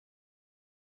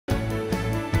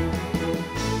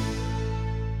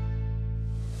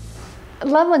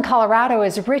Loveland, Colorado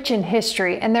is rich in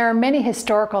history, and there are many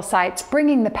historical sites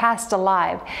bringing the past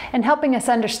alive and helping us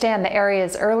understand the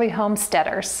area's early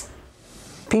homesteaders.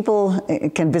 People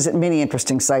can visit many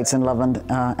interesting sites in Loveland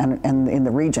and in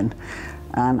the region.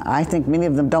 And I think many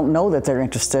of them don't know that they're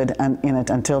interested in it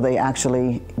until they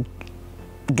actually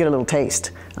get a little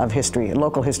taste of history.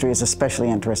 Local history is especially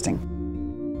interesting.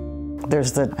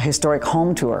 There's the Historic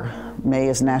Home Tour. May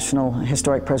is National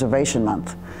Historic Preservation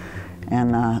Month.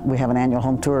 And we have an annual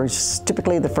home tour,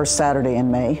 typically the first Saturday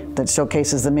in May, that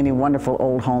showcases the many wonderful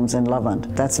old homes in Loveland.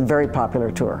 That's a very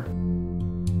popular tour.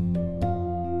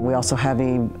 We also have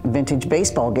a vintage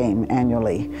baseball game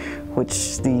annually,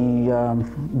 which the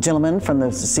gentlemen from the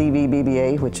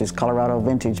CVBBA, which is Colorado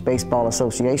Vintage Baseball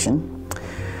Association,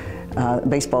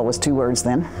 baseball was 2 words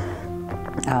then,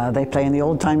 they play in the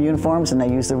old-time uniforms and they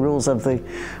use the rules of the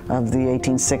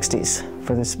 1860s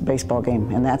for this baseball game,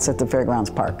 and that's at the Fairgrounds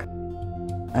Park.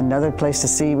 Another place to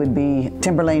see would be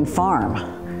Timberlane Farm,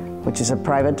 which is a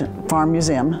private farm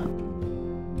museum.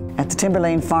 At the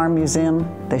Timberlane Farm Museum,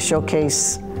 they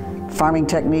showcase farming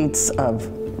techniques of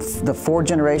the 4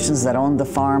 generations that owned the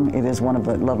farm. It is one of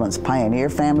Loveland's pioneer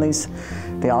families,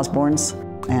 the Osborns,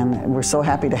 and we're so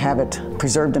happy to have it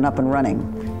preserved and up and running.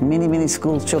 Many, many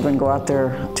school children go out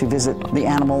there to visit the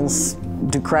animals,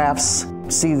 do crafts,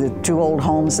 see the 2 old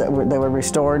homes that were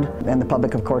restored, and the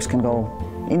public, of course, can go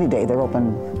any day. They're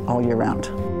open all year round.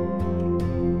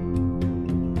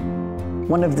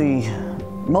 One of the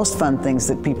most fun things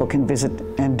that people can visit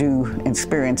and do and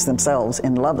experience themselves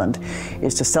in Loveland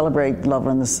is to celebrate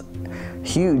Loveland's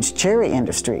huge cherry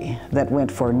industry that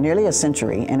went for nearly a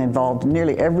century and involved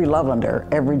nearly every Lovelander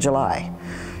every July,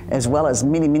 as well as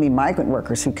many, many migrant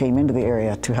workers who came into the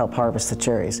area to help harvest the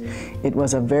cherries. It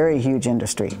was a very huge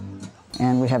industry.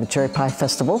 And we have a cherry pie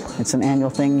festival. It's an annual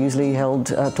thing usually held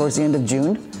towards the end of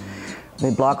June.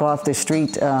 They block off the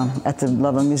street at the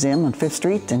Loveland Museum on 5th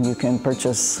Street, and you can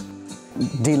purchase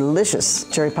delicious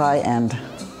cherry pie and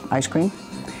ice cream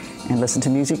and listen to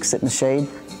music, sit in the shade,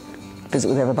 visit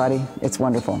with everybody. It's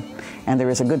wonderful. And there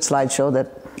is a good slideshow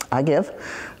that I give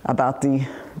about the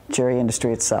cherry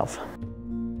industry itself.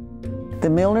 The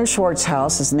Milner-Schwartz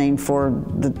house is named for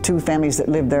the 2 families that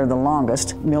lived there the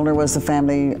longest. Milner was the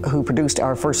family who produced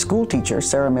our first school teacher,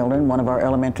 Sarah Milner, and one of our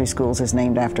elementary schools is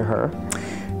named after her.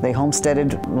 They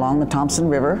homesteaded along the Thompson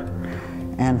River,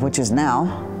 and which is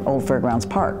now Old Fairgrounds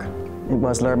Park. It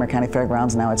was Larimer County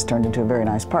Fairgrounds, now it's turned into a very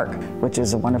nice park, which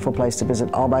is a wonderful place to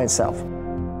visit all by itself.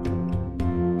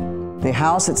 The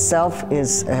house itself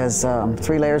has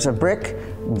 3 layers of brick,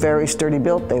 very sturdy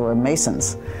built. They were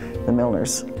masons, the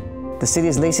Milners. The city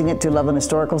is leasing it to Loveland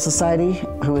Historical Society,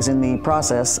 who is in the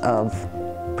process of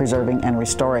preserving and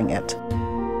restoring it.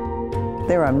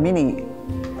 There are many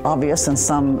obvious and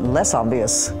some less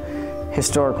obvious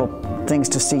historical things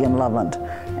to see in Loveland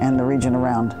and the region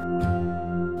around.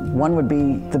 One would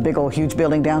be the big old huge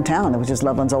building downtown, which is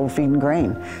Loveland's old feed and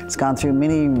grain. It's gone through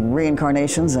many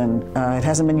reincarnations, and it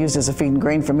hasn't been used as a feed and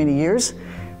grain for many years,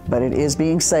 but it is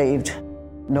being saved.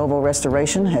 Novo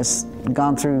Restoration has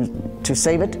gone through to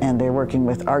save it, and they're working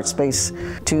with Art Space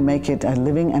to make it a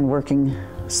living and working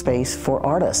space for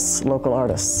artists, local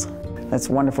artists. That's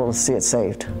wonderful to see it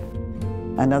saved.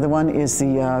 Another one is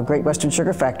the Great Western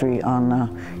Sugar Factory on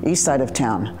the east side of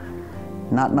town.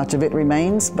 Not much of it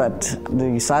remains, but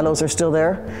the silos are still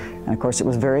there. And of course, it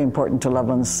was very important to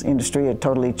Loveland's industry. It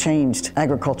totally changed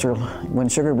agriculture when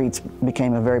sugar beets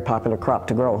became a very popular crop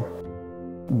to grow.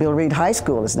 Bill Reed High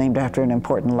School is named after an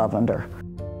important Lovelander.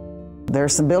 There are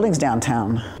some buildings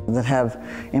downtown that have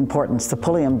importance. The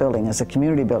Pulliam building is a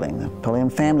community building. The Pulliam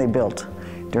family built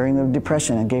during the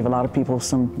Depression and gave a lot of people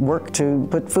some work to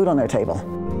put food on their table.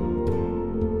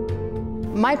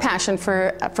 My passion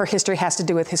for history has to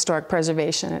do with historic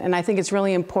preservation, and I think it's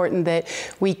really important that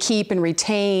we keep and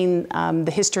retain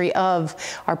the history of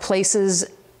our places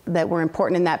that were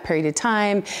important in that period of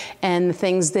time, and the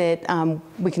things that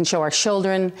we can show our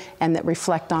children and that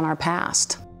reflect on our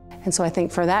past. And so I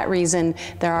think for that reason,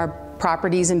 there are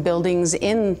properties and buildings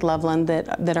in Loveland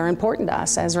that are important to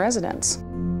us as residents.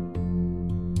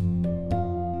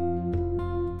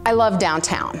 I love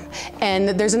downtown, and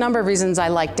there's a number of reasons I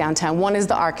like downtown. One is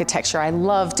the architecture. I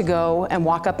love to go and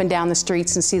walk up and down the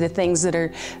streets and see the things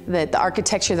the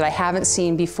architecture that I haven't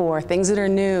seen before, things that are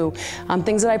new,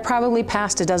 things that I probably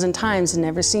passed a dozen times and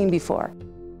never seen before.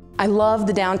 I love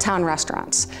the downtown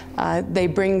restaurants. They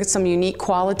bring some unique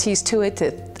qualities to it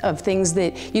of things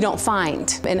that you don't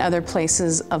find in other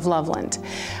places of Loveland.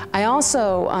 I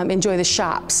also enjoy the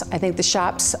shops. I think the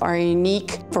shops are a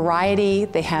unique variety.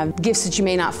 They have gifts that you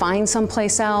may not find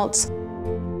someplace else.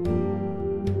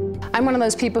 I'm one of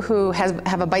those people who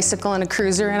have a bicycle and a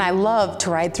cruiser, and I love to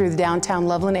ride through the downtown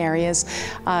Loveland areas.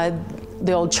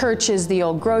 The old churches, the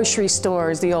old grocery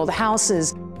stores, the old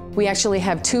houses. We actually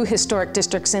have 2 historic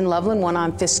districts in Loveland, one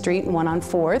on 5th Street and one on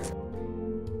 4th.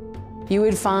 You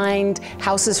would find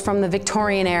houses from the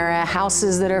Victorian era,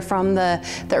 houses that are from the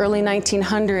early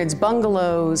 1900s,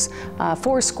 bungalows,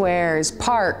 foursquares,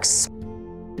 parks.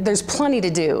 There's plenty to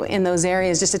do in those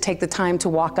areas just to take the time to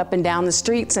walk up and down the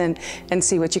streets and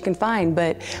see what you can find.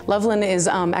 But Loveland is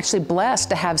actually blessed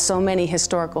to have so many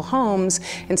historical homes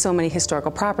and so many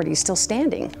historical properties still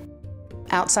standing.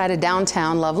 Outside of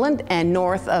downtown Loveland and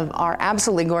north of our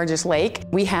absolutely gorgeous lake,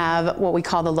 we have what we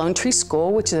call the Lone Tree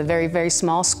School, which is a very, very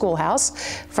small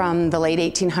schoolhouse from the late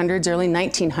 1800s, early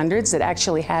 1900s that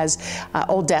actually has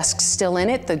old desks still in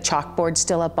it, the chalkboard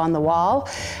still up on the wall.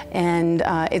 And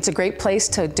it's a great place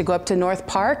to go up to North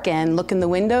Park and look in the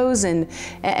windows and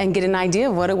get an idea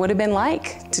of what it would have been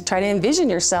like to try to envision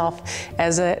yourself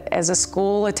as a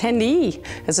school attendee,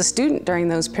 as a student during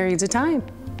those periods of time.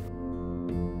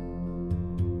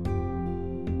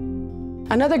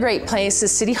 Another great place is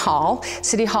City Hall.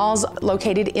 City Hall's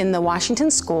located in the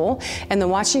Washington School, and the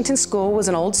Washington School was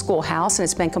an old schoolhouse, and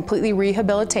it's been completely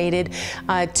rehabilitated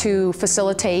to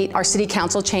facilitate our city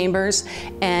council chambers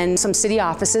and some city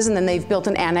offices, and then they've built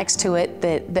an annex to it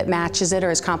that matches it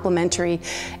or is complementary.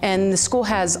 And the school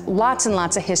has lots and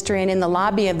lots of history, and in the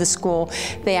lobby of the school,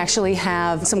 they actually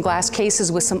have some glass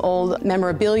cases with some old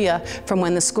memorabilia from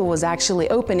when the school was actually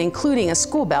open, including a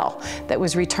school bell that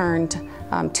was returned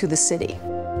to the city.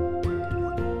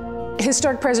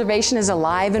 Historic preservation is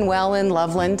alive and well in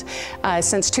Loveland.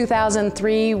 Since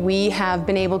 2003, we have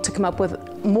been able to come up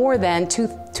with more than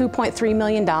 $2.3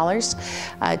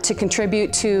 million to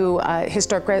contribute to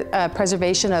historic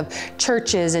preservation of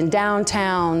churches and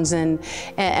downtowns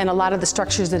and a lot of the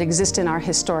structures that exist in our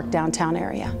historic downtown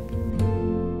area.